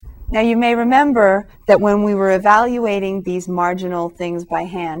Now, you may remember that when we were evaluating these marginal things by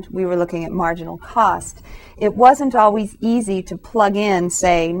hand, we were looking at marginal cost. It wasn't always easy to plug in,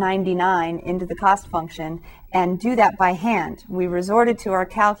 say, 99 into the cost function and do that by hand. We resorted to our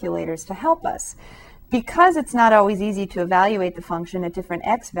calculators to help us. Because it's not always easy to evaluate the function at different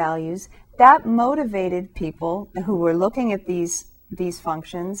x values, that motivated people who were looking at these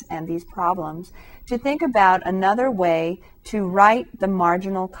functions and these problems to think about another way to write the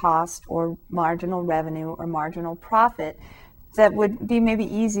marginal cost or marginal revenue or marginal profit that would be maybe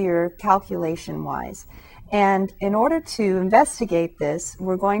easier calculation-wise. And in order to investigate this,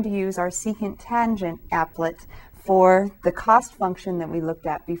 we're going to use our secant tangent applet for the cost function that we looked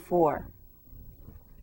at before.